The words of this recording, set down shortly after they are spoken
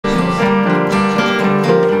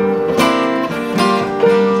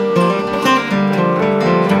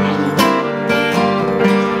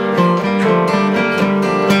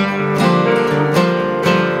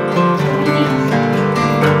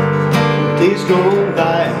Days go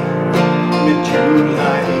by,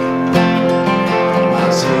 mid-July, my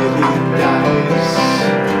city dies.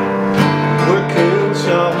 Working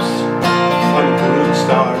stops on a good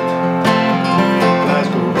start.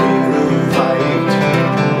 Glasgow being revived.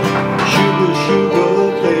 Sugar, sugar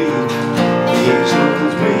plate, the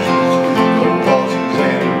excellence made. On buses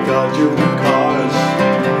and Belgian cars.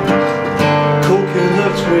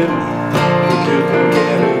 Coconuts win, we couldn't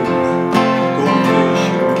get in. Goldfish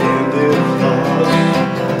and candy floss.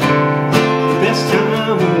 The best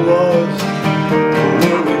time was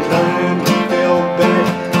when we climbed and fell back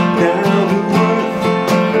down to earth.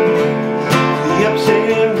 The ups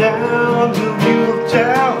and downs of New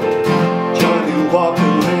Town. Johnny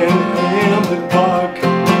Walker and Hampton Park.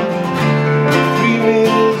 3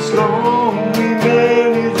 minutes long, we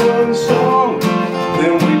managed one song.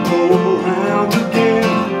 Then we go around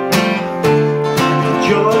again. The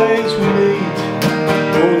joys we made,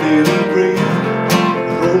 only the brave.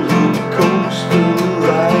 Roller coaster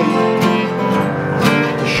ride.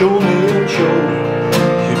 The showman show,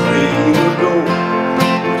 you pay the blow.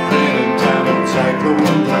 Random time and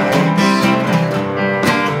cyclone lights.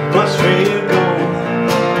 Bus fare gone,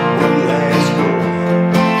 one last go.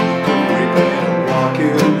 Hungry man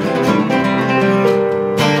walking home.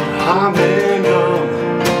 Arm in arm,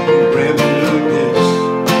 we reminisce.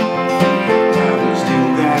 Time to steal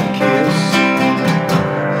that kiss.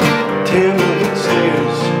 10 minute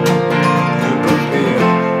stairs, you prepare.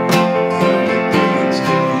 Only things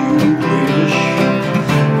till you wish.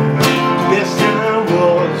 Best time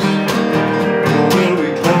was when we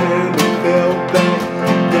climbed and fell back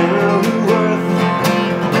down to earth.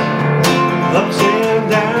 Ups and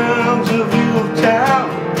downs of your town.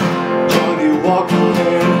 Johnny Walker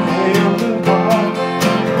and Hampton Park.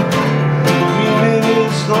 3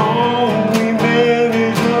 minutes long, we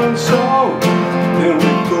managed one song. Then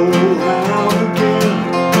we go around again.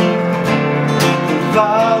 The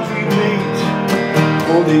vows we made,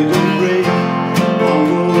 only to break on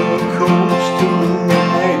roller coaster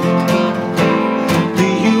ride. Do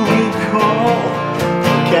you recall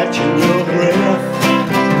catching your breath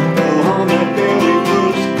on that day we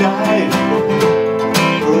first died?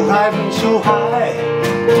 Riding so high,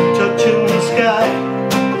 touching the sky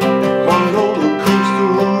on roller coaster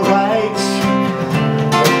rides.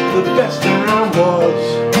 The best time was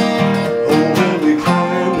when we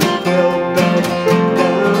climbed and fell back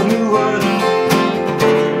down to earth.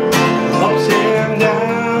 Ups and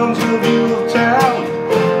downs of your town.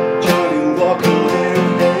 Johnny Walker and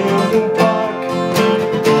Hampton Park.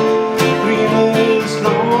 3 minutes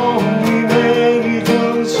long, we managed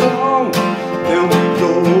one song. Then we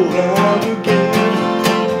go around again.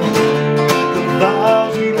 The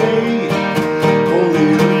vows we made, only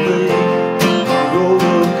to break on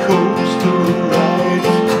roller coaster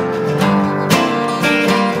rides.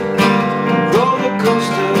 Roller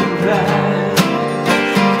coaster ride.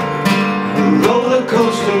 Roller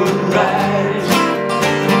coaster ride.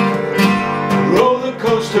 Roller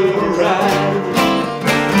coaster ride.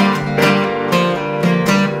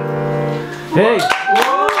 Hey!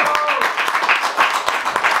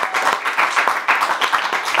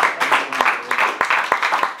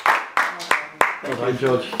 Hi,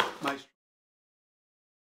 George.